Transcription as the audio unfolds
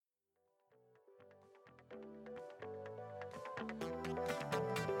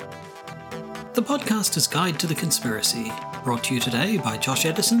The Podcaster's Guide to the Conspiracy, brought to you today by Josh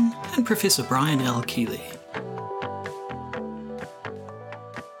Edison and Professor Brian L. Keeley.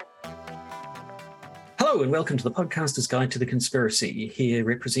 Hello and welcome to the Podcaster's Guide to the Conspiracy. Here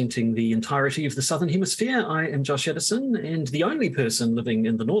representing the entirety of the Southern Hemisphere, I am Josh Edison, and the only person living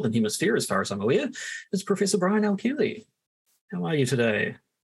in the Northern Hemisphere, as far as I'm aware, is Professor Brian L. Keeley. How are you today?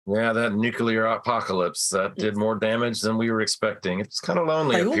 Yeah, that nuclear apocalypse, that did more damage than we were expecting. It's kind of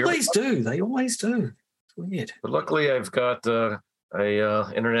lonely They up here. always do. They always do. It's weird. But luckily, I've got a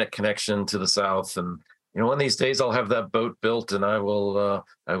internet connection to the south, and one of these days I'll have that boat built, and I will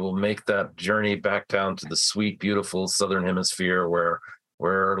make that journey back down to the sweet, beautiful Southern Hemisphere,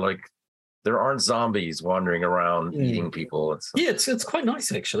 where like there aren't zombies wandering around eating people. It's quite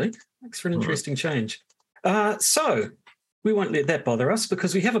nice actually. Makes for an interesting change. So we won't let that bother us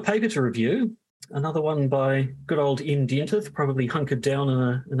because we have a paper to review. Another one by good old M. Dentith, probably hunkered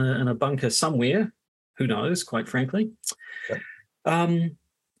down in a bunker somewhere. Who knows, quite frankly. Yep.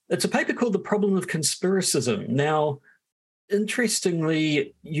 It's a paper called The Problem of Conspiracism. Now,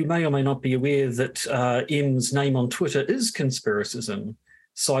 interestingly, you may or may not be aware that M's name on Twitter is Conspiracism.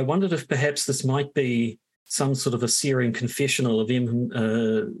 So I wondered if perhaps this might be some sort of a searing confessional of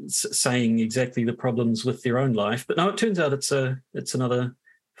M saying exactly the problems with their own life. But no, it turns out it's another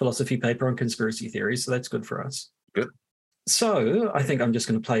philosophy paper on conspiracy theories, so that's good for us. Good. So I think I'm just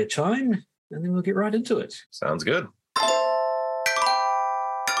going to play a chime, and then we'll get right into it. Sounds good.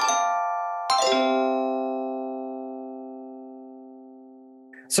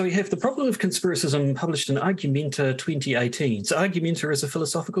 So we have The Problem of Conspiracism, published in Argumenta 2018. So Argumenta is a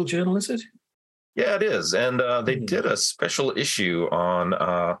philosophical journal, is it? Yeah, it is. And they did a special issue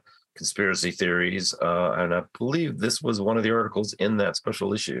on conspiracy theories. And I believe this was one of the articles in that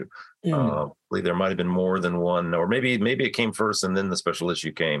special issue. I believe there might have been more than one, or maybe it came first and then the special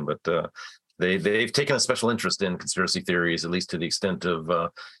issue came. But they've taken a special interest in conspiracy theories, at least to the extent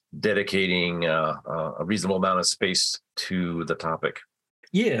of dedicating a reasonable amount of space to the topic.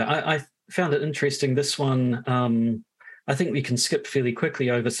 Yeah, I found it interesting. This one, I think we can skip fairly quickly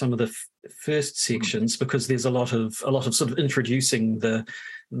over some of the first sections because there's a lot of sort of introducing the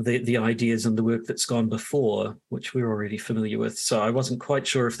ideas and the work that's gone before, which we're already familiar with. So I wasn't quite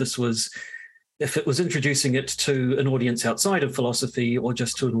sure if it was introducing it to an audience outside of philosophy or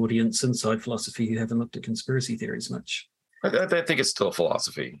just to an audience inside philosophy who haven't looked at conspiracy theories much. I think it's still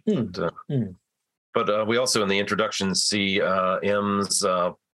philosophy. But we also in the introduction see M's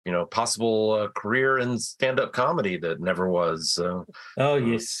possible career in stand-up comedy that never was.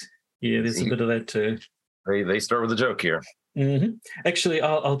 Yes, yeah, there's a bit of that too. They start with a joke here. Mm-hmm. Actually,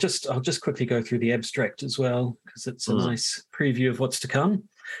 I'll just quickly go through the abstract as well because it's a nice preview of what's to come.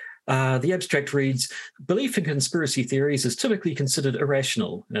 The abstract reads, belief in conspiracy theories is typically considered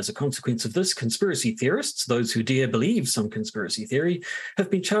irrational, and as a consequence of this, conspiracy theorists, those who dare believe some conspiracy theory, have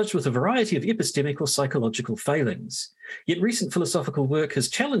been charged with a variety of epistemic or psychological failings. Yet recent philosophical work has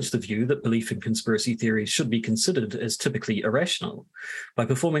challenged the view that belief in conspiracy theories should be considered as typically irrational. By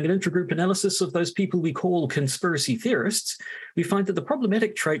performing an intragroup analysis of those people we call conspiracy theorists, we find that the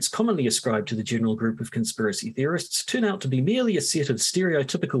problematic traits commonly ascribed to the general group of conspiracy theorists turn out to be merely a set of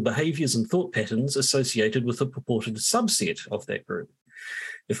stereotypical behaviours and thought patterns associated with a purported subset of that group.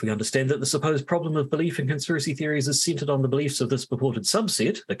 If we understand that the supposed problem of belief in conspiracy theories is centred on the beliefs of this purported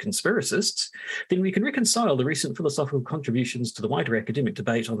subset, the conspiracists, then we can reconcile the recent philosophical contributions to the wider academic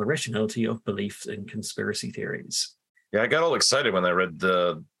debate on the rationality of belief in conspiracy theories. Yeah, I got all excited when I read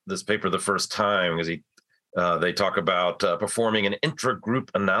this paper the first time because they talk about performing an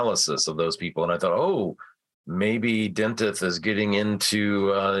intra-group analysis of those people. And I thought, maybe Dentith is getting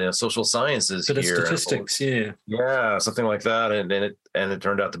into social sciences bit here. Of statistics, yeah, something like that, and it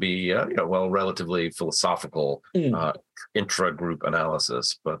turned out to be relatively philosophical intra-group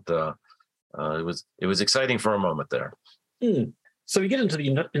analysis, but it was exciting for a moment there. So we get into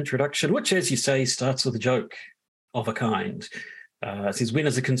the introduction, which, as you say, starts with a joke of a kind. It says, when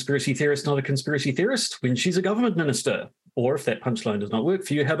is a conspiracy theorist not a conspiracy theorist? When she's a government minister. Or if that punchline does not work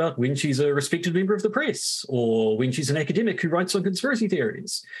for you, how about when she's a respected member of the press? Or when she's an academic who writes on conspiracy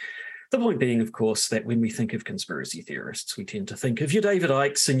theories? The point being, of course, that when we think of conspiracy theorists, we tend to think of your David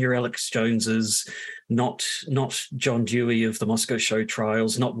Ickes and your Alex Joneses, not John Dewey of the Moscow show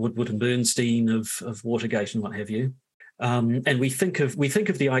trials, not Woodward and Bernstein of Watergate and what have you. And we think of the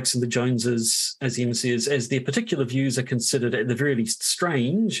Ickes and the Joneses, as Em says, as their particular views are considered at the very least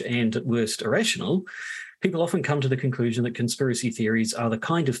strange and at worst irrational. People often come to the conclusion that conspiracy theories are the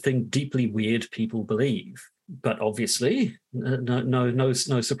kind of thing deeply weird people believe. But obviously, no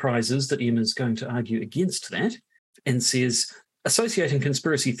surprises that Em is going to argue against that and says, Associating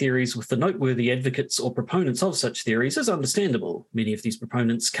conspiracy theories with the noteworthy advocates or proponents of such theories is understandable. Many of these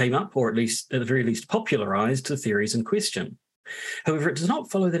proponents came up, or at the very least popularized, the theories in question. However, it does not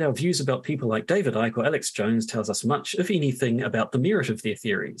follow that our views about people like David Icke or Alex Jones tells us much, if anything, about the merit of their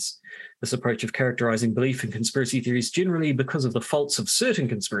theories. This approach of characterizing belief in conspiracy theories generally because of the faults of certain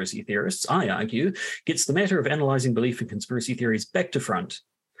conspiracy theorists, I argue, gets the matter of analyzing belief in conspiracy theories back to front.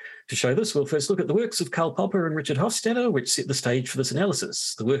 To show this, we'll first look at the works of Karl Popper and Richard Hofstadter, which set the stage for this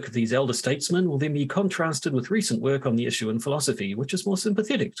analysis. The work of these elder statesmen will then be contrasted with recent work on the issue in philosophy, which is more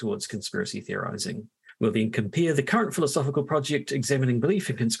sympathetic towards conspiracy theorizing. We'll then compare the current philosophical project examining belief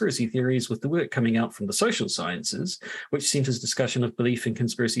in conspiracy theories with the work coming out from the social sciences, which centers discussion of belief in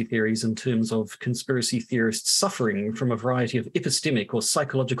conspiracy theories in terms of conspiracy theorists suffering from a variety of epistemic or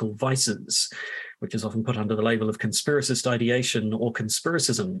psychological vices, which is often put under the label of conspiracist ideation or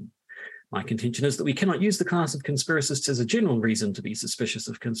conspiracism. My contention is that we cannot use the class of conspiracists as a general reason to be suspicious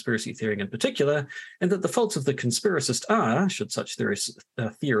of conspiracy theory in particular, and that the faults of the conspiracist are, should such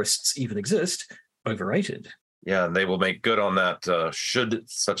theorists even exist, overrated. Yeah, and they will make good on that should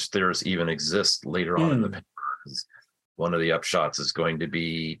such theorists even exist later on in the paper. One of the upshots is going to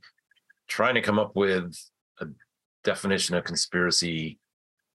be trying to come up with a definition of conspiracy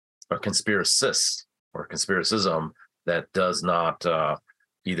or conspiracist or conspiracism that does not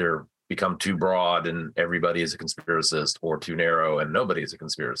either become too broad and everybody is a conspiracist, or too narrow and nobody is a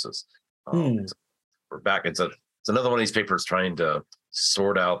conspiracist. So we're back. It's another one of these papers trying to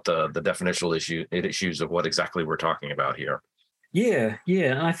sort out the definitional issues of what exactly we're talking about here. Yeah.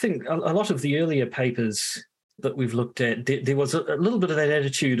 And I think a lot of the earlier papers that we've looked at, there was a little bit of that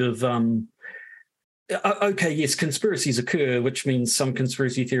attitude of, okay, yes, conspiracies occur, which means some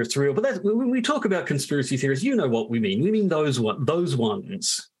conspiracy theorists are real. But when we talk about conspiracy theories, you know what we mean. We mean those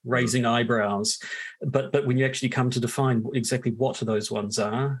ones raising eyebrows. But when you actually come to define exactly what those ones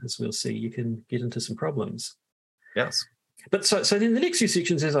are, as we'll see, you can get into some problems. Yes. But so then the next few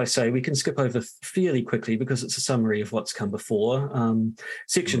sections, as I say, we can skip over fairly quickly because it's a summary of what's come before.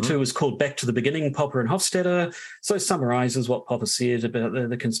 Section 2 is called Back to the Beginning, Popper and Hofstadter. So summarizes what Popper said about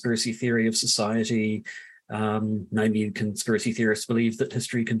the conspiracy theory of society. Namely, conspiracy theorists believe that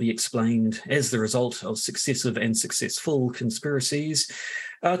history can be explained as the result of successive and successful conspiracies.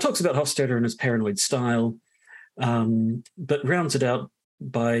 Talks about Hofstadter and his paranoid style, but rounds it out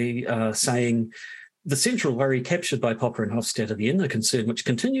by saying, the central worry captured by Popper and Hofstadter, the inner concern which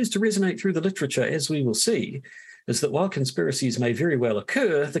continues to resonate through the literature, as we will see, is that while conspiracies may very well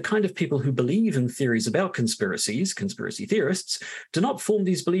occur, the kind of people who believe in theories about conspiracies, conspiracy theorists, do not form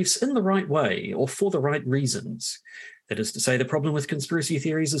these beliefs in the right way or for the right reasons. That is to say, the problem with conspiracy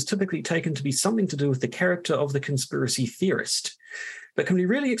theories is typically taken to be something to do with the character of the conspiracy theorist. But can we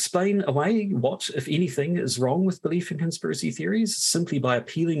really explain away what, if anything, is wrong with belief in conspiracy theories simply by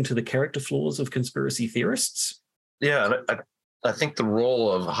appealing to the character flaws of conspiracy theorists? Yeah, and I think the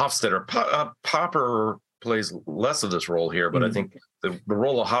role of Hofstadter, Popper plays less of this role here, but I think the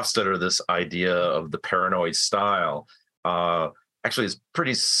role of Hofstadter, this idea of the paranoid style, actually is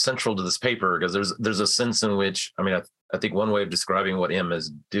pretty central to this paper, because there's a sense in which, I think one way of describing what M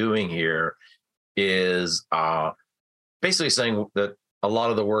is doing here is basically saying that a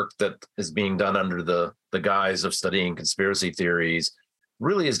lot of the work that is being done under the guise of studying conspiracy theories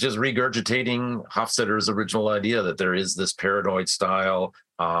really is just regurgitating Hofstadter's original idea that there is this paranoid style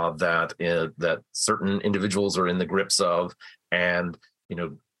that certain individuals are in the grips of, and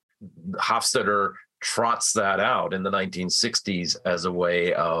Hofstadter trots that out in the 1960s as a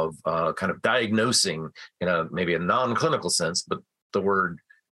way of kind of diagnosing, in maybe a non-clinical sense, but the word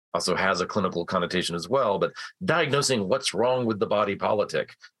also has a clinical connotation as well, but diagnosing what's wrong with the body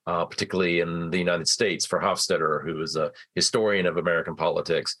politic, particularly in the United States, for Hofstadter, who is a historian of American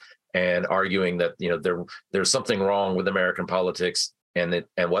politics, and arguing that there's something wrong with American politics, and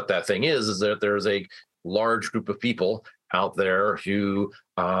what that thing is that there's a large group of people out there who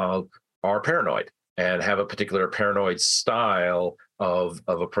are paranoid and have a particular paranoid style of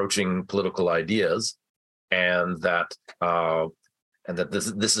approaching political ideas, and that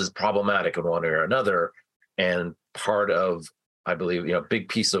this is problematic in one way or another. And part of, I believe, big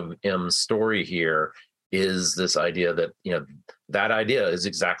piece of M's story here is this idea that, that idea is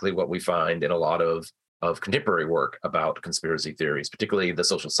exactly what we find in a lot of contemporary work about conspiracy theories, particularly the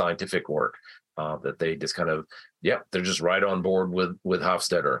social scientific work, that they just kind of, they're just right on board with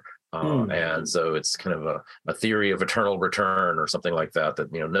Hofstadter. And so it's kind of a theory of eternal return or something like that,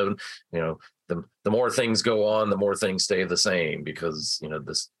 the more things go on, the more things stay the same, because,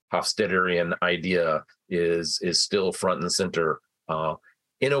 this Hofstadterian idea is still front and center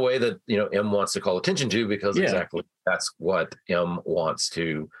in a way that, M wants to call attention to, because exactly that's what M wants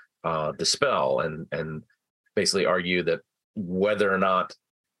to dispel, and basically argue that whether or not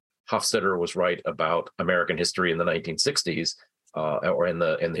Hofstadter was right about American history in the 1960s, or in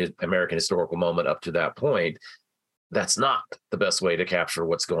the American historical moment up to that point, that's not the best way to capture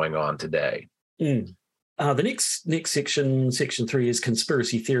what's going on today. The next section 3, is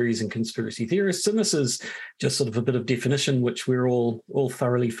conspiracy theories and conspiracy theorists, and this is just sort of a bit of definition which we're all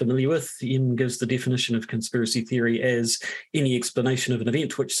thoroughly familiar with. M gives the definition of conspiracy theory as any explanation of an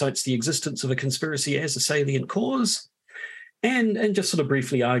event which cites the existence of a conspiracy as a salient cause, and just sort of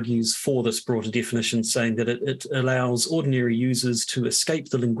briefly argues for this broader definition, saying that it allows ordinary users to escape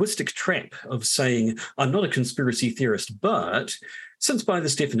the linguistic trap of saying, I'm not a conspiracy theorist, but... since by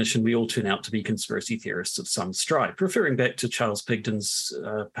this definition, we all turn out to be conspiracy theorists of some stripe, referring back to Charles Pigden's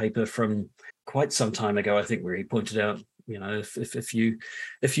paper from quite some time ago, I think, where he pointed out, if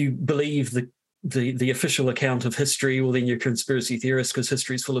you believe the official account of history, well, then you're a conspiracy theorist because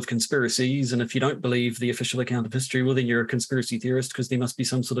history is full of conspiracies. And if you don't believe the official account of history, well, then you're a conspiracy theorist because there must be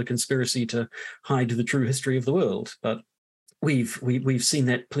some sort of conspiracy to hide the true history of the world. But we've seen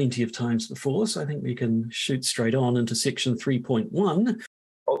that plenty of times before, so I think we can shoot straight on into section 3.1.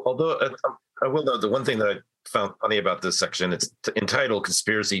 Although I will note the one thing that I found funny about this section, it's entitled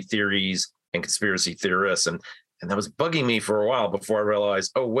Conspiracy Theories and Conspiracy Theorists, and that was bugging me for a while before I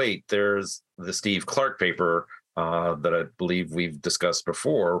realized, oh wait, there's the Steve Clark paper that I believe we've discussed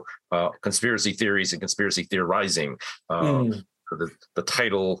before, Conspiracy Theories and Conspiracy Theorizing. The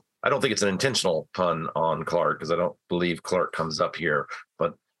title, I don't think it's an intentional pun on Clark, because I don't believe Clark comes up here,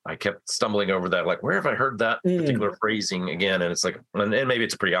 but I kept stumbling over that, like, where have I heard that particular phrasing again? And it's like, and maybe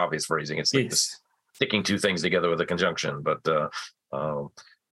it's a pretty obvious phrasing. It's like this, sticking two things together with a conjunction, but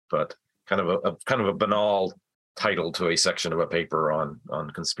kind of a banal title to a section of a paper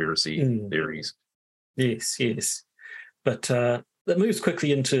on conspiracy theories. Yes. But that moves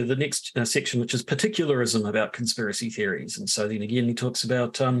quickly into the next section, which is particularism about conspiracy theories. And so then again, he talks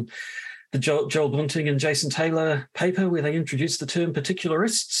about the Joel Bunting and Jason Taylor paper, where they introduced the term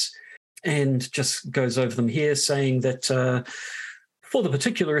particularists, and just goes over them here, saying that for the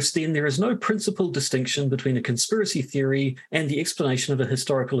particularist, then, there is no principal distinction between a conspiracy theory and the explanation of a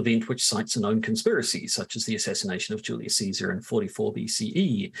historical event which cites a known conspiracy, such as the assassination of Julius Caesar in 44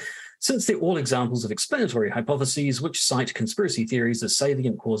 BCE, since they're all examples of explanatory hypotheses which cite conspiracy theories as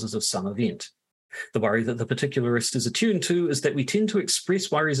salient causes of some event. The worry that the particularist is attuned to is that we tend to express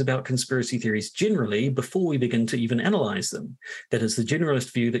worries about conspiracy theories generally before we begin to even analyze them. That is, the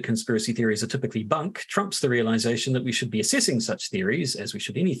generalist view that conspiracy theories are typically bunk trumps the realization that we should be assessing such theories, as we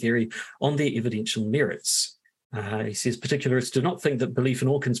should any theory, on their evidential merits. He says particularists do not think that belief in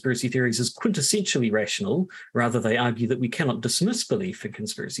all conspiracy theories is quintessentially rational. Rather, they argue that we cannot dismiss belief in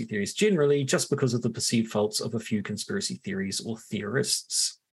conspiracy theories generally just because of the perceived faults of a few conspiracy theories or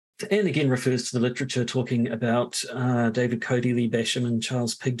theorists. And again refers to the literature talking about David Cody, Lee Basham, and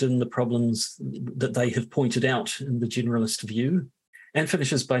Charles Pigden, the problems that they have pointed out in the generalist view, and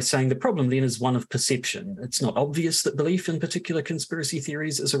finishes by saying the problem then is one of perception. It's not obvious that belief in particular conspiracy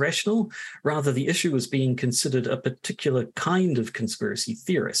theories is irrational. Rather, the issue is being considered a particular kind of conspiracy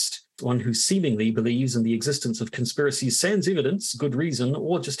theorist, one who seemingly believes in the existence of conspiracies sans evidence, good reason,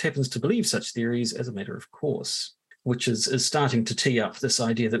 or just happens to believe such theories as a matter of course, which is starting to tee up this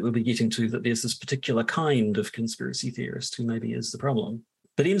idea that we'll be getting to, that there's this particular kind of conspiracy theorist who maybe is the problem.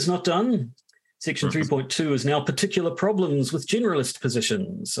 But M's not done. Section 3.2 is now particular problems with generalist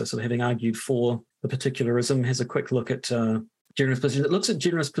positions. So sort of having argued for the particularism, has a quick look at generalist positions. It looks at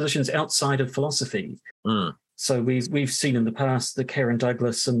generalist positions outside of philosophy. So we've seen in the past the Karen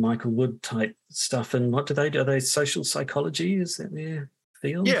Douglas and Michael Wood type stuff. And what do they do? Are they social psychology? Is that their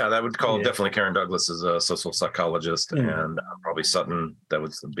field? Yeah, that would call definitely Karen Douglas as a social psychologist, and probably Sutton. That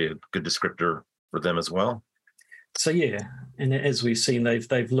would be a good descriptor for them as well. So yeah, and as we've seen,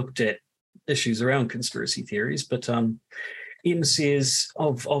 they've looked at issues around conspiracy theories, but M says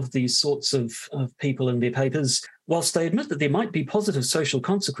of these sorts of people in their papers, whilst they admit that there might be positive social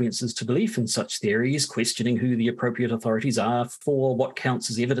consequences to belief in such theories, questioning who the appropriate authorities are for, what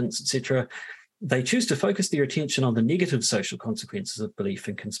counts as evidence, etc., they choose to focus their attention on the negative social consequences of belief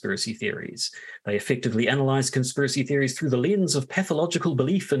in conspiracy theories. They effectively analyze conspiracy theories through the lens of pathological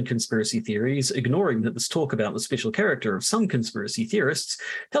belief in conspiracy theories, ignoring that this talk about the special character of some conspiracy theorists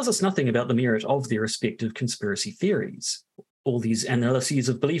tells us nothing about the merit of their respective conspiracy theories. All these analyses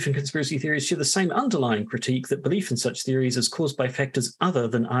of belief in conspiracy theories share the same underlying critique that belief in such theories is caused by factors other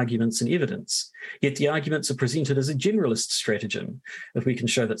than arguments and evidence. Yet the arguments are presented as a generalist stratagem. If we can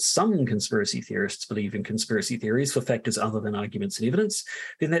show that some conspiracy theorists believe in conspiracy theories for factors other than arguments and evidence,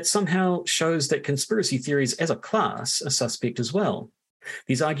 then that somehow shows that conspiracy theories as a class are suspect as well.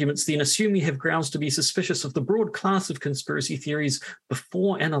 These arguments then assume we have grounds to be suspicious of the broad class of conspiracy theories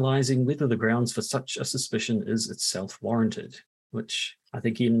before analysing whether the grounds for such a suspicion is itself warranted, which I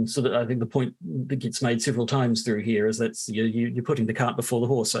think the point that gets made several times through here is that you're putting the cart before the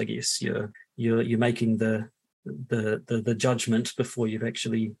horse, I guess. You're making the judgment before you've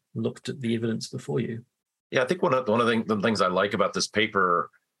actually looked at the evidence before you. Yeah, I think one of the things I like about this paper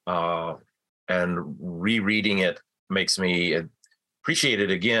and rereading it makes me appreciate it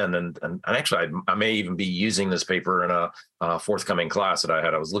again. And actually, I may even be using this paper in a forthcoming class that I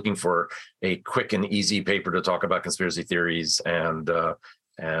had. I was looking for a quick and easy paper to talk about conspiracy theories, and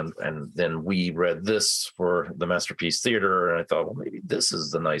then we read this for the Masterpiece Theater, and I thought, well, maybe this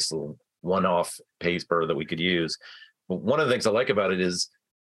is the nice little one-off paper that we could use. But one of the things I like about it is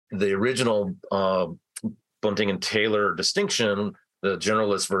the original Bunting and Taylor distinction. The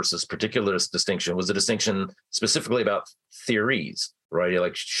generalist versus particularist distinction was a distinction specifically about theories, right?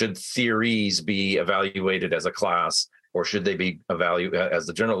 Like, should theories be evaluated as a class, or should they be evaluated, as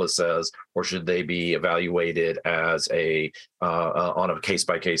the generalist says, or should they be evaluated as on a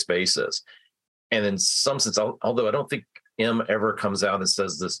case-by-case basis? And in some sense, although I don't think M ever comes out and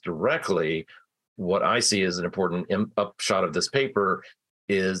says this directly, what I see as an important upshot of this paper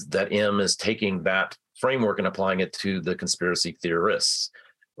is that M is taking that framework and applying it to the conspiracy theorists,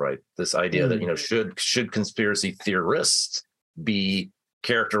 right? This idea that, should conspiracy theorists be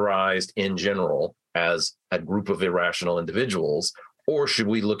characterized in general as a group of irrational individuals, or should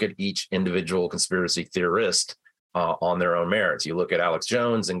we look at each individual conspiracy theorist on their own merits? You look at Alex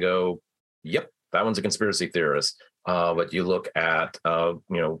Jones and go, yep, that one's a conspiracy theorist. But you look at,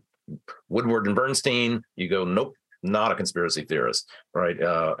 Woodward and Bernstein, you go, nope, not a conspiracy theorist, right?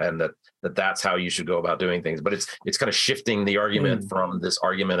 And that's how you should go about doing things. But it's kind of shifting the argument from this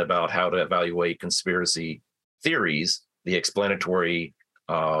argument about how to evaluate conspiracy theories, the explanatory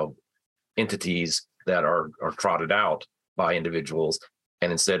entities that are trotted out by individuals,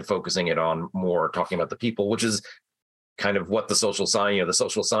 and instead focusing it on more talking about the people, which is kind of what the social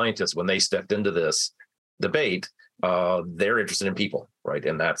scientists, when they stepped into this debate, they're interested in people, right?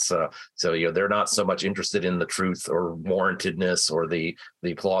 And that's they're not so much interested in the truth or warrantedness or the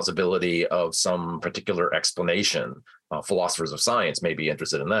plausibility of some particular explanation. Philosophers of science may be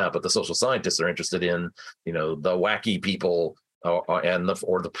interested in that, but the social scientists are interested in the wacky people or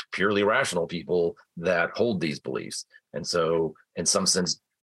the purely rational people that hold these beliefs. And so, in some sense,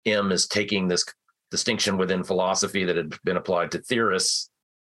 M is taking this distinction within philosophy that had been applied to theories,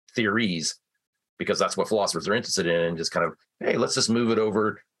 because that's what philosophers are interested in, and just kind of, hey, let's just move it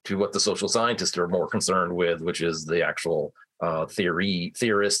over to what the social scientists are more concerned with, which is the actual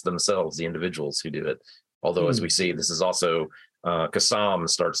theorists themselves, the individuals who do it. Although, as we see, this is also Kassam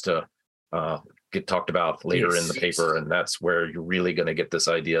starts to get talked about later in the paper, and that's where you're really going to get this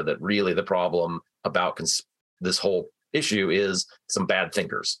idea that really the problem about this whole issue is some bad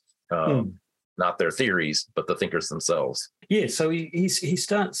thinkers, not their theories, but the thinkers themselves. Yeah, so he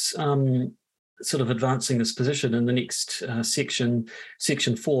starts sort of advancing this position in the next section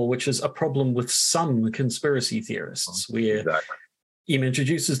 4, which is a problem with some conspiracy theorists, where M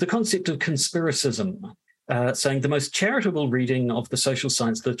introduces the concept of conspiracism, saying the most charitable reading of the social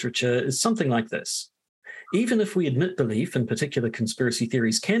science literature is something like this. Even if we admit belief in particular conspiracy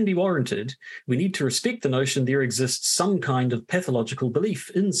theories can be warranted, we need to respect the notion there exists some kind of pathological belief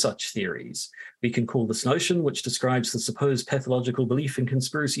in such theories. We can call this notion, which describes the supposed pathological belief in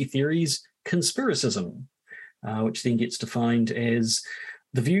conspiracy theories, conspiracism, which then gets defined as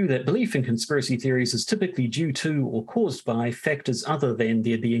the view that belief in conspiracy theories is typically due to or caused by factors other than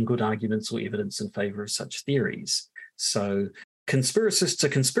there being good arguments or evidence in favor of such theories. So conspiracists are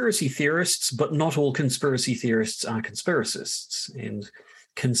conspiracy theorists, but not all conspiracy theorists are conspiracists. And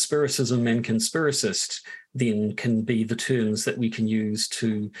conspiracism and conspiracist then can be the terms that we can use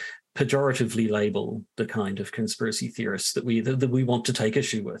to pejoratively label the kind of conspiracy theorists that we want to take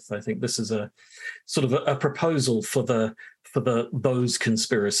issue with. I think this is a sort of a proposal for those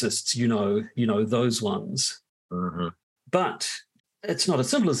conspiracists, those ones. Mm-hmm. But it's not as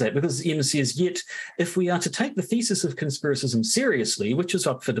simple as that, because M says, yet if we are to take the thesis of conspiracism seriously, which is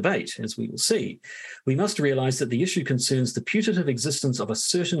up for debate, as we will see, we must realize that the issue concerns the putative existence of a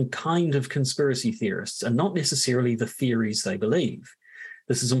certain kind of conspiracy theorists and not necessarily the theories they believe.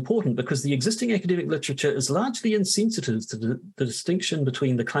 This is important because the existing academic literature is largely insensitive to the distinction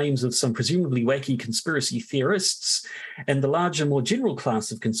between the claims of some presumably wacky conspiracy theorists and the larger, more general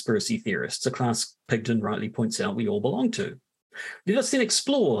class of conspiracy theorists, a class Pigden rightly points out we all belong to. Let us then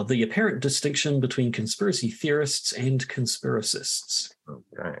explore the apparent distinction between conspiracy theorists and conspiracists.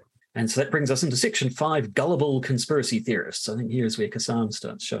 Okay. And so that brings us into section 5, gullible conspiracy theorists. I think here's where Kassam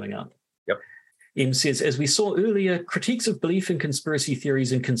starts showing up. Yep. M says, as we saw earlier, critiques of belief in conspiracy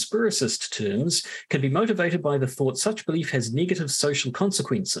theories in conspiracist terms can be motivated by the thought such belief has negative social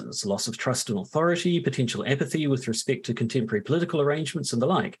consequences, loss of trust and authority, potential apathy with respect to contemporary political arrangements and the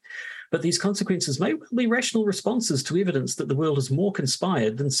like. But these consequences may well be rational responses to evidence that the world is more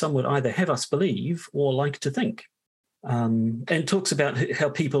conspired than some would either have us believe or like to think. And talks about how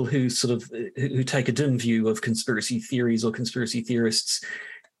people who who take a dim view of conspiracy theories or conspiracy theorists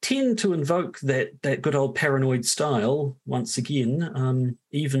tend to invoke that good old paranoid style once again,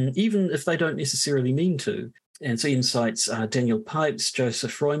 even if they don't necessarily mean to. And so insights Daniel Pipes,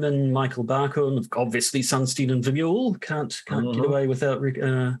 Joseph Royman, Michael Barkun, obviously Sunstein and Vermeulen, can't get away without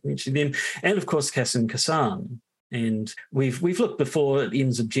mentioning them, and of course Kassam. And we've looked before at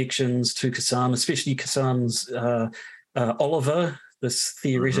M's objections to Kassam, especially Kassam's Oliver, this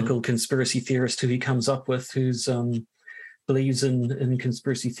theoretical conspiracy theorist who he comes up with, who's believes in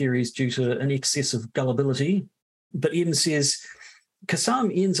conspiracy theories due to an excess of gullibility. But M says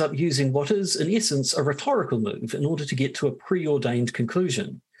Kassam ends up using what is, in essence, a rhetorical move in order to get to a preordained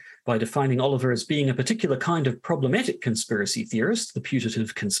conclusion. By defining Oliver as being a particular kind of problematic conspiracy theorist, the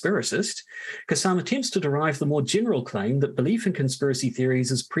putative conspiracist, Kassam attempts to derive the more general claim that belief in conspiracy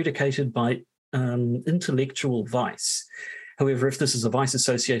theories is predicated by intellectual vice. However, if this is a vice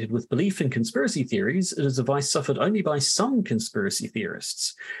associated with belief in conspiracy theories, it is a vice suffered only by some conspiracy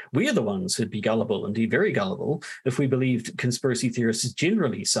theorists. We are the ones who'd be gullible, indeed very gullible, if we believed conspiracy theorists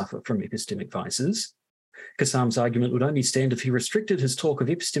generally suffer from epistemic vices. Kassam's argument would only stand if he restricted his talk of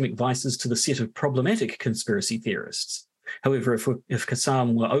epistemic vices to the set of problematic conspiracy theorists. However, if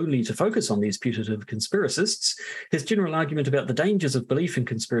Kassam were only to focus on these putative conspiracists, his general argument about the dangers of belief in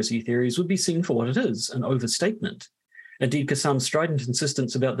conspiracy theories would be seen for what it is, an overstatement. Indeed, Kassam's strident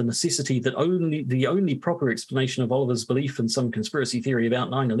insistence about the necessity that the only proper explanation of Oliver's belief in some conspiracy theory about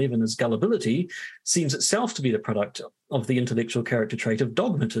 9/11 is gullibility seems itself to be the product of the intellectual character trait of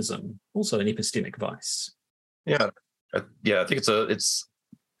dogmatism, also an epistemic vice. Yeah, I think it's a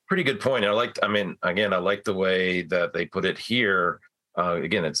pretty good point. I like the way that they put it here.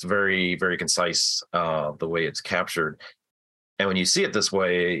 Again, it's very, very concise, the way it's captured. And when you see it this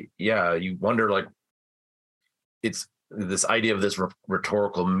way, you wonder, it's this idea of this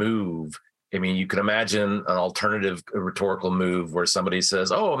rhetorical move. I mean, you can imagine an alternative rhetorical move where somebody says,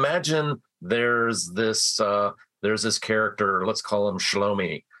 "Oh, imagine there's this character. Let's call him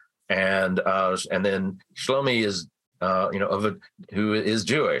Shlomi, and then Shlomi is who is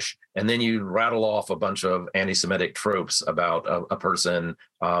Jewish, and then you rattle off a bunch of anti-Semitic tropes about a person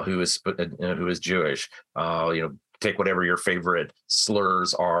who is Jewish. Take whatever your favorite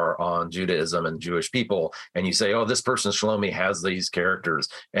slurs are on Judaism and Jewish people, and you say, oh, this person Shlomi has these characters,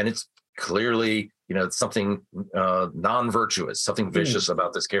 and it's clearly, something non-virtuous, something vicious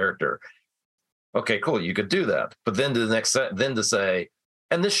about this character. Okay, cool, you could do that. But then to say,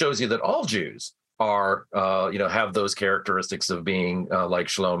 and this shows you that all Jews are, have those characteristics of being like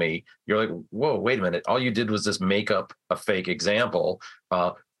Shlomi. You're like, whoa, wait a minute. All you did was just make up a fake example,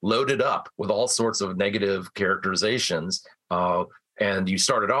 loaded up with all sorts of negative characterizations. And you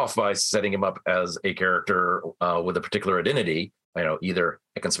started off by setting him up as a character with a particular identity, either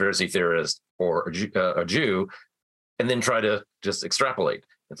a conspiracy theorist or a Jew, and then try to just extrapolate.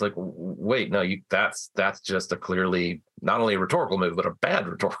 It's like, wait, no, that's just a clearly not only a rhetorical move, but a bad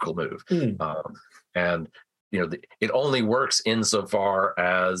rhetorical move. And it only works insofar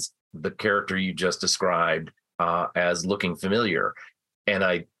as the character you just described as looking familiar. And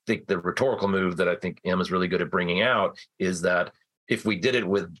I think the rhetorical move that I think M is really good at bringing out is that if we did it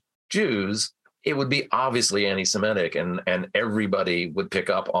with Jews, it would be obviously anti-Semitic, and everybody would pick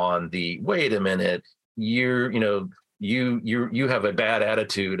up on the, wait a minute, you have a bad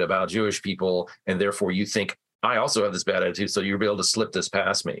attitude about Jewish people, and therefore you think I also have this bad attitude, so you'll be able to slip this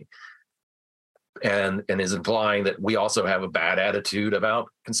past me. And is implying that we also have a bad attitude about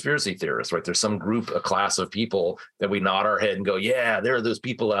conspiracy theorists, right? There's some group, a class of people that we nod our head and go, yeah, there are those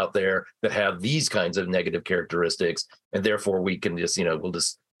people out there that have these kinds of negative characteristics, and therefore we can just, we'll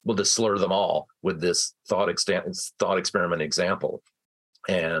just slur them all with this thought experiment example.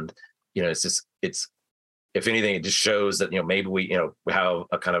 And it's if anything, it just shows that maybe we have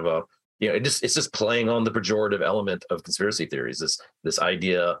a kind of it's just playing on the pejorative element of conspiracy theories. This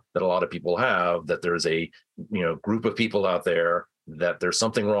idea that a lot of people have that there's a group of people out there that there's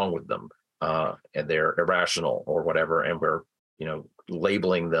something wrong with them, and they're irrational or whatever, and we're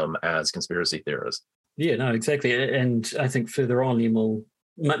labeling them as conspiracy theorists. Yeah, no, exactly. And I think further on, you will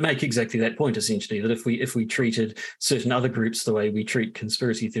make exactly that point, essentially, that if we treated certain other groups the way we treat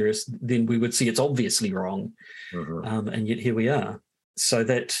conspiracy theorists, then we would see it's obviously wrong. Mm-hmm. And yet here we are. So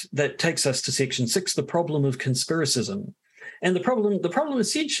that takes us to section 6, the problem of conspiracism. And the problem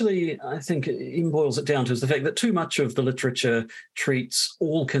essentially, I think, boils it down to is the fact that too much of the literature treats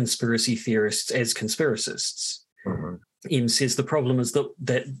all conspiracy theorists as conspiracists. Mm-hmm. Im says the problem is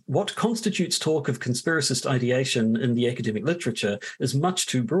that what constitutes talk of conspiracist ideation in the academic literature is much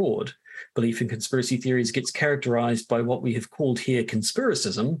too broad. Belief in conspiracy theories gets characterized by what we have called here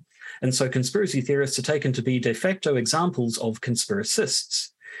conspiracism, and so conspiracy theorists are taken to be de facto examples of conspiracists.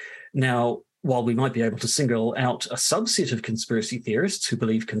 Now, while we might be able to single out a subset of conspiracy theorists who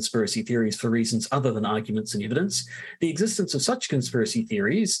believe conspiracy theories for reasons other than arguments and evidence, the existence of such conspiracy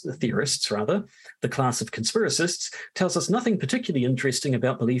theorists, the class of conspiracists, tells us nothing particularly interesting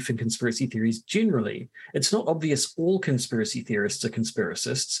about belief in conspiracy theories generally. It's not obvious all conspiracy theorists are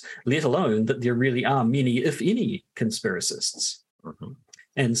conspiracists, let alone that there really are many, if any, conspiracists. Mm-hmm.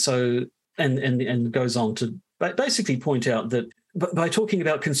 And so, and goes on to basically point out that by talking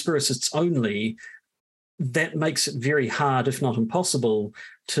about conspiracists only, that makes it very hard, if not impossible,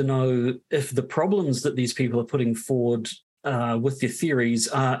 to know if the problems that these people are putting forward with their theories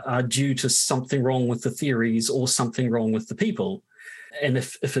are due to something wrong with the theories or something wrong with the people. And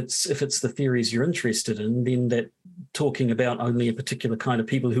if it's the theories you're interested in, then that talking about only a particular kind of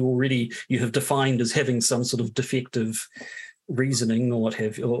people who already you have defined as having some sort of defective reasoning or what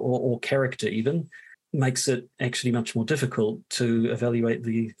have or character even, makes it actually much more difficult to evaluate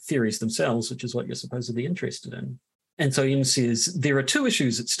the theories themselves, which is what you're supposedly interested in. And so Im says, there are two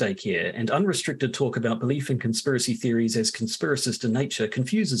issues at stake here, and unrestricted talk about belief in conspiracy theories as conspiracist in nature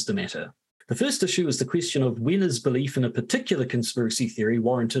confuses the matter. The first issue is the question of when is belief in a particular conspiracy theory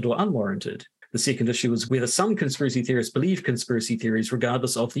warranted or unwarranted. The second issue is whether some conspiracy theorists believe conspiracy theories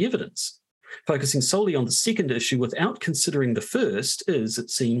regardless of the evidence. Focusing solely on the second issue without considering the first is, it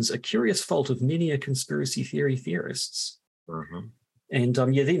seems, a curious fault of many conspiracy theory theorists. Mm-hmm. And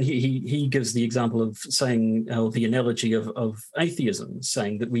then he gives the example of saying, the analogy of atheism,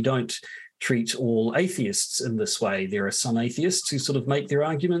 saying that we don't treat all atheists in this way. There are some atheists who sort of make their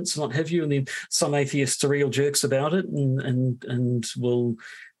arguments and what have you, and then some atheists are real jerks about it and will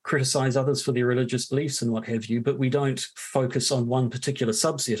criticize others for their religious beliefs and what have you, but we don't focus on one particular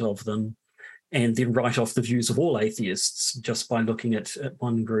subset of them and then write off the views of all atheists just by looking at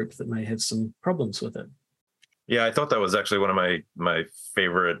one group that may have some problems with it. Yeah, I thought that was actually one of my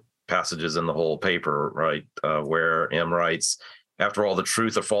favorite passages in the whole paper, right, where Im writes, after all, the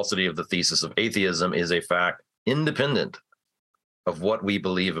truth or falsity of the thesis of atheism is a fact independent of what we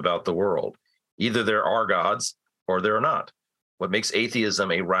believe about the world. Either there are gods or there are not. What makes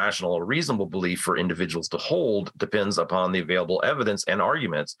atheism a rational or reasonable belief for individuals to hold depends upon the available evidence and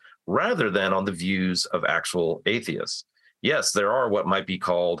arguments rather than on the views of actual atheists. Yes, there are what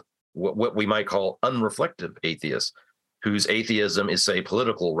we might call unreflective atheists, whose atheism is, say,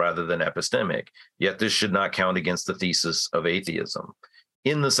 political rather than epistemic, yet this should not count against the thesis of atheism.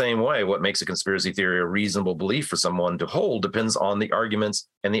 In the same way, what makes a conspiracy theory a reasonable belief for someone to hold depends on the arguments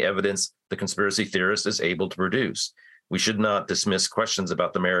and the evidence the conspiracy theorist is able to produce. We should not dismiss questions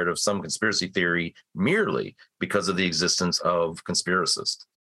about the merit of some conspiracy theory merely because of the existence of conspiracists,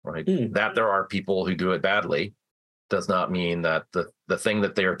 right? That there are people who do it badly does not mean that the thing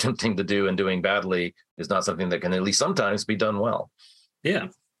that they are attempting to do and doing badly is not something that can at least sometimes be done well. Yeah,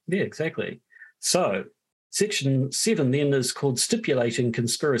 exactly. So section 7 then is called stipulating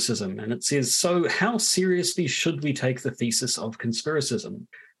conspiracism, and it says, so how seriously should we take the thesis of conspiracism?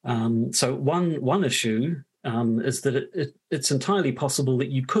 So one issue is that it's entirely possible that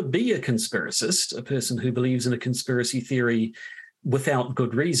you could be a conspiracist, a person who believes in a conspiracy theory without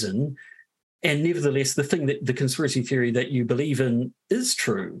good reason, and nevertheless the conspiracy theory that you believe in is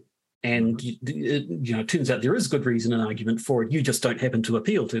true. And it turns out there is good reason and argument for it. You just don't happen to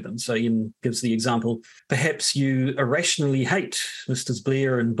appeal to them. So Ian gives the example, perhaps you irrationally hate Mrs.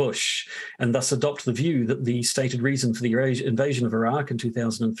 Blair and Bush and thus adopt the view that the stated reason for the invasion of Iraq in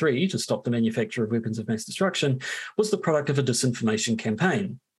 2003 to stop the manufacture of weapons of mass destruction was the product of a disinformation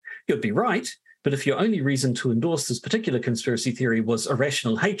campaign. You'd be right, but if your only reason to endorse this particular conspiracy theory was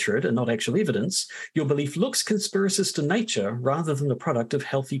irrational hatred and not actual evidence, your belief looks conspiracist in nature rather than the product of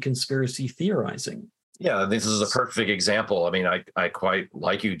healthy conspiracy theorizing. Yeah, this is a perfect example. I mean, I quite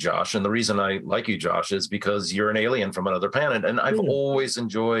like you, Josh. And the reason I like you, Josh, is because you're an alien from another planet. And I've always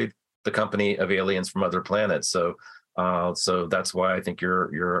enjoyed the company of aliens from other planets. So that's why I think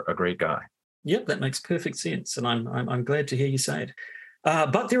you're a great guy. Yep, that makes perfect sense. And I'm glad to hear you say it.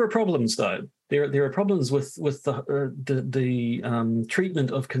 But there are problems, though. There are problems with the treatment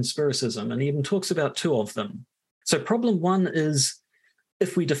of conspiracism, and he even talks about two of them. So problem one is,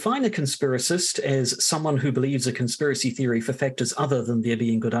 if we define a conspiracist as someone who believes a conspiracy theory for factors other than there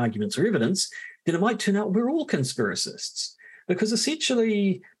being good arguments or evidence, then it might turn out we're all conspiracists. Because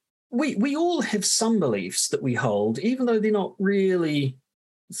essentially, we all have some beliefs that we hold, even though they're not really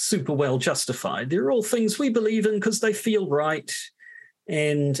super well justified. They're all things we believe in because they feel right,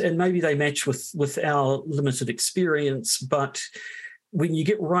 and maybe they match with our limited experience, but when you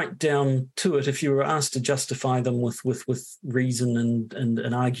get right down to it, if you were asked to justify them with reason and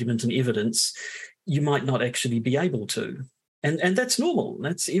an argument and evidence, you might not actually be able to. And that's normal.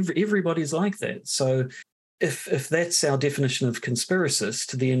 That's everybody's like that. So if that's our definition of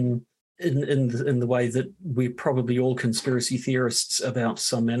conspiracist, then in the way that we're probably all conspiracy theorists about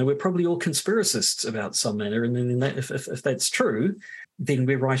some manner, we're probably all conspiracists about some manner. And then if that's true, then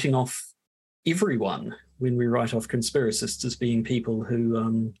we're writing off everyone when we write off conspiracists as being people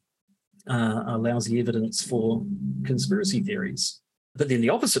who are lousy evidence for conspiracy theories. But then the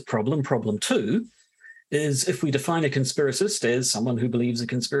opposite problem two, is if we define a conspiracist as someone who believes a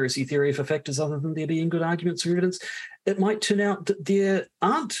conspiracy theory for factors other than there being good arguments or evidence, it might turn out that there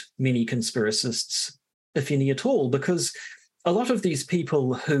aren't many conspiracists, if any at all, because a lot of these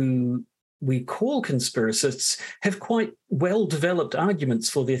people who we call conspiracists have quite well-developed arguments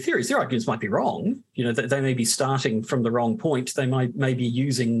for their theories. Their arguments might be wrong. You know, they may be starting from the wrong point. They may be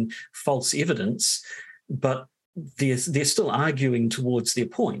using false evidence, but they're still arguing towards their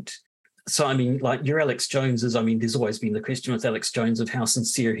point. So, I mean, like your Alex Joneses, I mean, there's always been the question with Alex Jones of how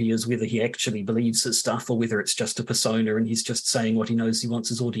sincere he is, whether he actually believes his stuff or whether it's just a persona and he's just saying what he knows he wants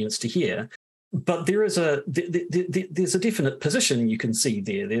his audience to hear. But there's a definite position you can see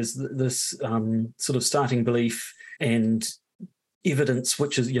there. There's this sort of starting belief and evidence,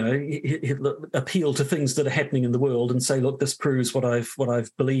 which is, you know, appeal to things that are happening in the world and say, look, this proves what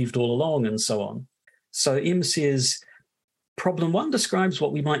I've believed all along, and so on. So M says, problem one describes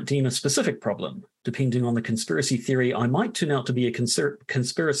what we might deem a specific problem. Depending on the conspiracy theory, I might turn out to be a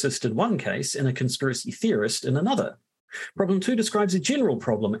conspiracist in one case and a conspiracy theorist in another. Problem two describes a general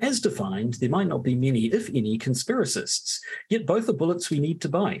problem. As defined, there might not be many, if any, conspiracists, yet both are bullets we need to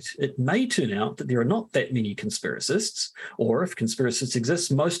bite. It may turn out that there are not that many conspiracists, or if conspiracists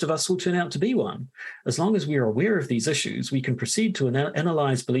exist, most of us will turn out to be one. As long as we are aware of these issues, we can proceed to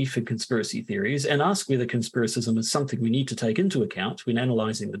analyze belief in conspiracy theories and ask whether conspiracism is something we need to take into account when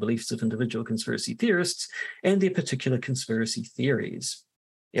analyzing the beliefs of individual conspiracy theorists and their particular conspiracy theories.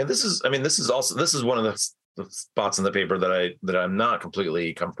 Yeah, this is one of the spots in the paper that I'm not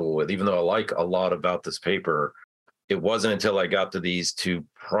completely comfortable with, even though I like a lot about this paper. It wasn't until I got to these two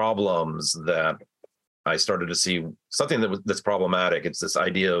problems that I started to see something that's problematic. It's this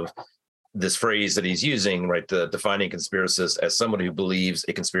idea of this phrase that he's using, right? The defining conspiracist as someone who believes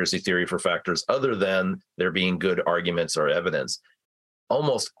a conspiracy theory for factors other than there being good arguments or evidence.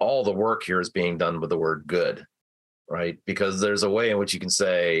 Almost all the work here is being done with the word good, right? Because there's a way in which you can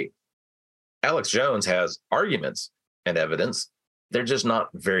say, Alex Jones has arguments and evidence. They're just not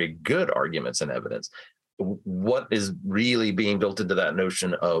very good arguments and evidence. What is really being built into that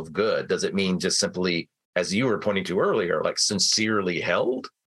notion of good? Does it mean just simply, as you were pointing to earlier, like sincerely held,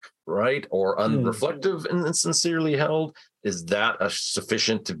 right? Or unreflective and sincerely held? Is that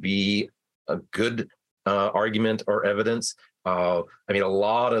sufficient to be a good argument or evidence? I mean, a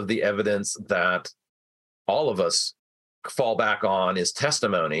lot of the evidence that all of us fall back on is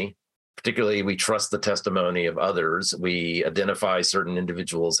testimony. Particularly, we trust the testimony of others. We identify certain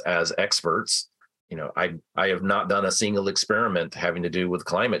individuals as experts. You know, I have not done a single experiment having to do with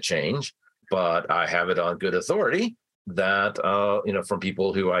climate change, but I have it on good authority that, from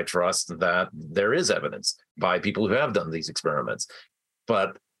people who I trust that there is evidence by people who have done these experiments.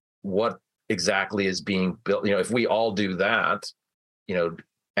 But what exactly is being built? You know, if we all do that, you know,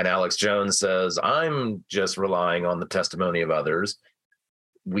 and Alex Jones says, I'm just relying on the testimony of others,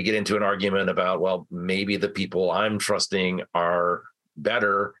 we get into an argument about, well, maybe the people I'm trusting are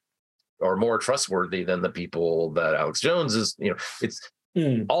better or more trustworthy than the people that Alex Jones is. You know, it's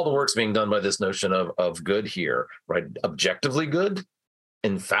all the work's being done by this notion of good here, right? Objectively good,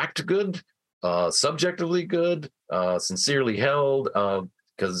 in fact good, subjectively good, sincerely held,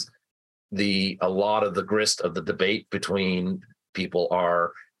 because a lot of the grist of the debate between people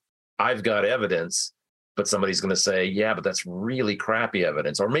are, I've got evidence, but somebody's going to say, yeah, but that's really crappy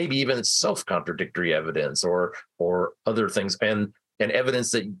evidence, or maybe even it's self-contradictory evidence, or other things, and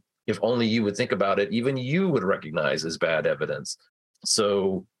evidence that if only you would think about it, even you would recognize as bad evidence.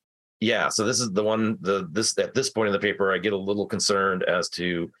 So yeah, so this is the one, this at this point in the paper, I get a little concerned as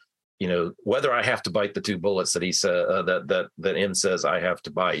to, whether I have to bite the two bullets that he said, that M says I have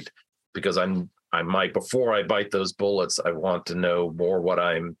to bite, because I might, before I bite those bullets, I want to know more what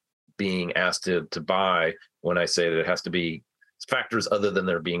I'm being asked to buy when I say that it has to be factors other than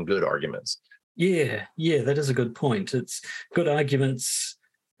there being good arguments. Yeah, that is a good point. It's good arguments.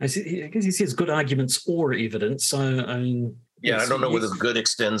 I guess he says good arguments or evidence. So, I mean... Yeah, yes, I don't know whether good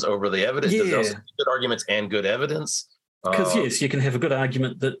extends over the evidence. Yeah. There's also good arguments and good evidence. Because yes, you can have a good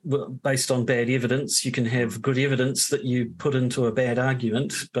argument that based on bad evidence, you can have good evidence that you put into a bad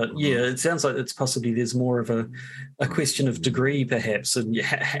argument. But yeah, it sounds like it's possibly there's more of a question of degree, perhaps, and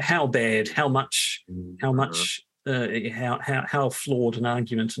how bad, how much, how flawed an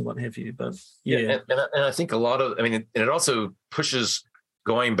argument and what have you. But yeah, and I think a lot of, and it also pushes,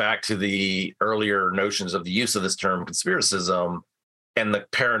 going back to the earlier notions of the use of this term conspiracism and the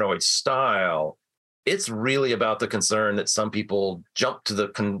paranoid style. It's really about the concern that some people jump to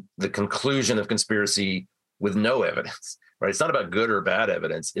the conclusion of conspiracy with no evidence, right? It's not about good or bad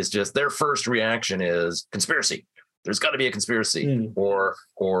evidence. It's just their first reaction is conspiracy. There's got to be a conspiracy, or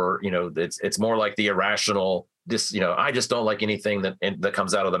it's more like the irrational. I just don't like anything that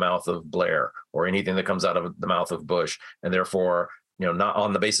comes out of the mouth of Blair, or anything that comes out of the mouth of Bush, and therefore, not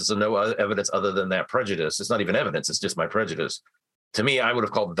on the basis of no evidence other than that prejudice. It's not even evidence. It's just my prejudice. To me, I would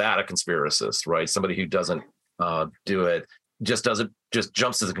have called that a conspiracist, right? Somebody who doesn't do it, just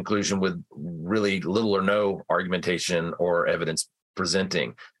jumps to the conclusion with really little or no argumentation or evidence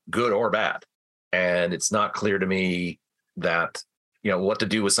presenting, good or bad. And it's not clear to me that, what to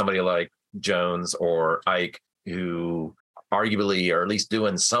do with somebody like Jones or Ike, who arguably are at least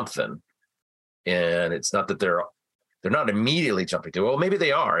doing something. And it's not that they're not immediately jumping to, well, maybe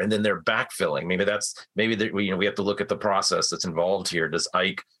they are, and then they're backfilling. We have to look at the process that's involved here. Does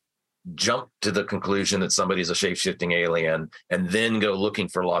Ike jump to the conclusion that somebody's a shape-shifting alien and then go looking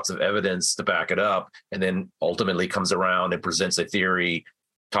for lots of evidence to back it up, and then ultimately comes around and presents a theory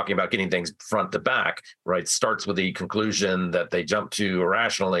talking about getting things front to back, right? Starts with the conclusion that they jump to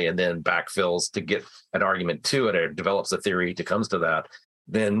irrationally and then backfills to get an argument to it, or develops a theory to comes to that.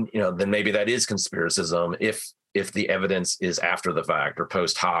 Then maybe that is conspiracism if the evidence is after the fact or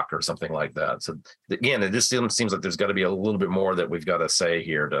post hoc or something like that. So again, it just seems like there's got to be a little bit more that we've got to say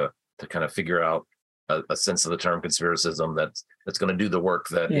here to kind of figure out a sense of the term conspiracism that's going to do the work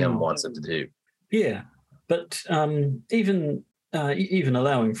that M wants it to do. Yeah, but even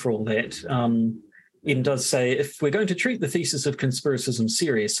allowing for all that, M does say, if we're going to treat the thesis of conspiracism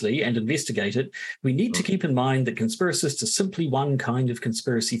seriously and investigate it, we need to keep in mind that conspiracists are simply one kind of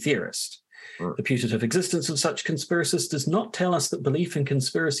conspiracy theorist. The putative existence of such conspiracists does not tell us that belief in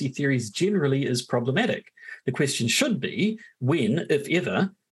conspiracy theories generally is problematic. The question should be, when, if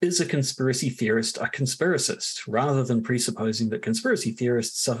ever, is a conspiracy theorist a conspiracist, rather than presupposing that conspiracy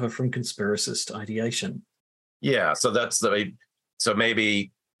theorists suffer from conspiracist ideation. Yeah, so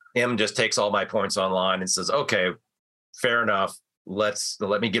maybe M just takes all my points online and says, okay, fair enough. Let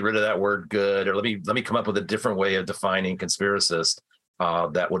me get rid of that word good, or let me come up with a different way of defining conspiracist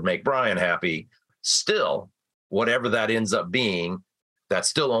that would make Brian happy. Still, whatever that ends up being, that's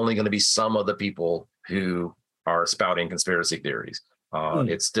still only going to be some of the people who are spouting conspiracy theories.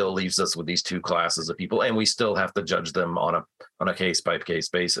 It still leaves us with these two classes of people, and we still have to judge them on a case by case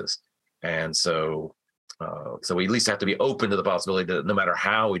basis. And so we at least have to be open to the possibility that no matter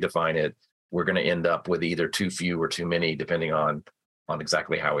how we define it, we're going to end up with either too few or too many, depending on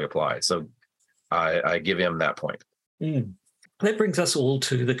exactly how we apply it. So I give him that point. That brings us all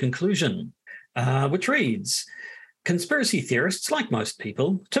to the conclusion, which reads, conspiracy theorists, like most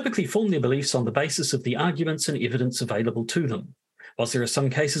people, typically form their beliefs on the basis of the arguments and evidence available to them. Whilst there are some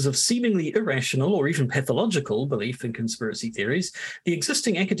cases of seemingly irrational or even pathological belief in conspiracy theories, the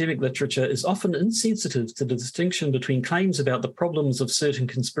existing academic literature is often insensitive to the distinction between claims about the problems of certain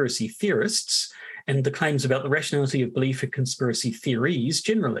conspiracy theorists and the claims about the rationality of belief in conspiracy theories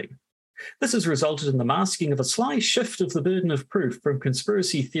generally. This has resulted in the masking of a sly shift of the burden of proof from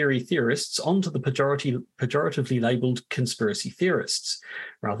conspiracy theory theorists onto the pejoratively labelled conspiracy theorists,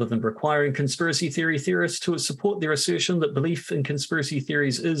 rather than requiring conspiracy theory theorists to support their assertion that belief in conspiracy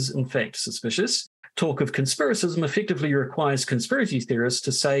theories is, in fact, suspicious. Talk of conspiracism effectively requires conspiracy theorists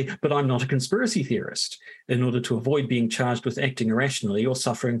to say, but I'm not a conspiracy theorist, in order to avoid being charged with acting irrationally or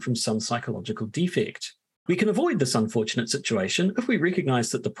suffering from some psychological defect. We can avoid this unfortunate situation if we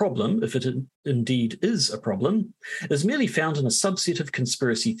recognise that the problem, if it indeed is a problem, is merely found in a subset of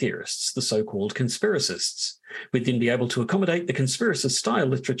conspiracy theorists, the so-called conspiracists. We'd then be able to accommodate the conspiracist-style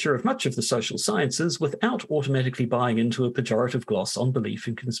literature of much of the social sciences without automatically buying into a pejorative gloss on belief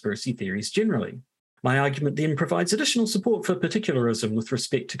in conspiracy theories generally. My argument then provides additional support for particularism with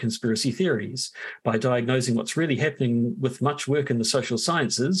respect to conspiracy theories by diagnosing what's really happening with much work in the social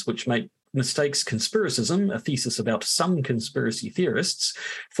sciences, which mistakes conspiracism, a thesis about some conspiracy theorists,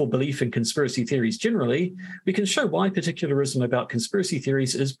 for belief in conspiracy theories generally. We can show why particularism about conspiracy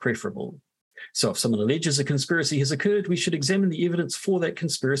theories is preferable. So if someone alleges a conspiracy has occurred, we should examine the evidence for that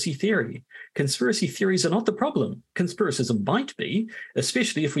conspiracy theory. Conspiracy theories are not the problem. Conspiracism might be,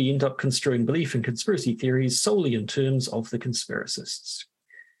 especially if we end up construing belief in conspiracy theories solely in terms of the conspiracists.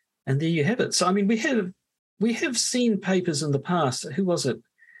 And there you have it. So, I mean, we have seen papers in the past. Who was it?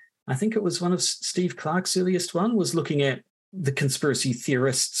 I think it was one of Steve Clark's earliest one, was looking at the conspiracy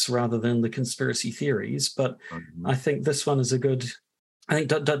theorists rather than the conspiracy theories. But I think this one is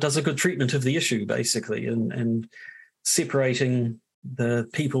does a good treatment of the issue, basically, and separating the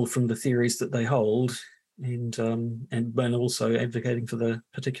people from the theories that they hold, and also advocating for the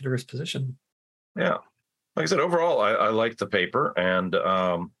particularist position. Yeah, like I said, overall, I like the paper, and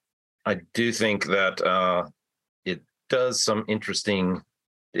I do think that it does some interesting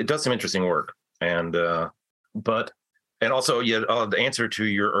work, and also, the answer to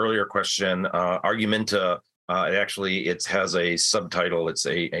your earlier question, Argumenta. It has a subtitle. It's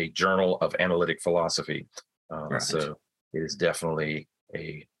a journal of analytic philosophy. Right. So it is definitely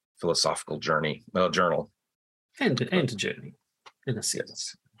a philosophical journal. And a journey, in a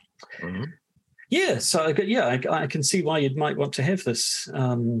sense. Mm-hmm. Yeah, so I can see why you might want to have this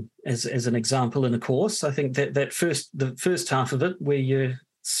as an example in a course. I think that the first half of it, where you're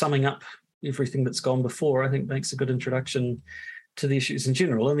summing up everything that's gone before, I think makes a good introduction to the issues in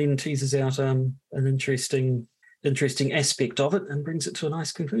general, and then teases out an interesting aspect of it and brings it to a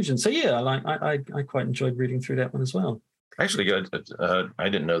nice conclusion. So yeah, I quite enjoyed reading through that one as well. Actually, I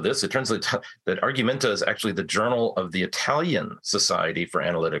didn't know this. It turns out that Argumenta is actually the journal of the Italian Society for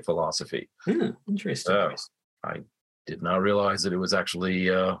Analytic Philosophy. Interesting. I did not realize that it was actually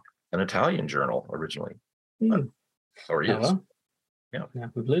an Italian journal originally. Or is. Well. Yeah,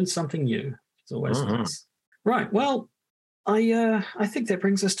 we've learned something new. It's always nice. Right. Well, I think that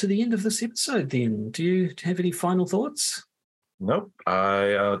brings us to the end of this episode then. Do you have any final thoughts? Nope.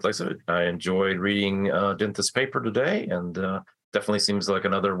 Like I said, I enjoyed reading this paper today, and definitely seems like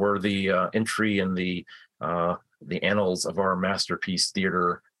another worthy entry in the annals of our masterpiece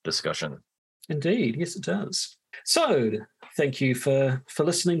theater discussion. Indeed. Yes, it does. So thank you for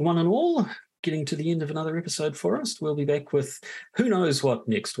listening, one and all. Getting to the end of another episode for us. We'll be back with who knows what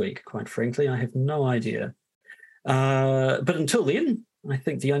next week. Quite frankly, I have no idea. But until then, I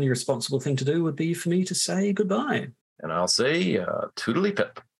think the only responsible thing to do would be for me to say goodbye. And I'll say toodly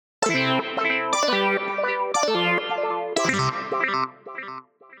pip.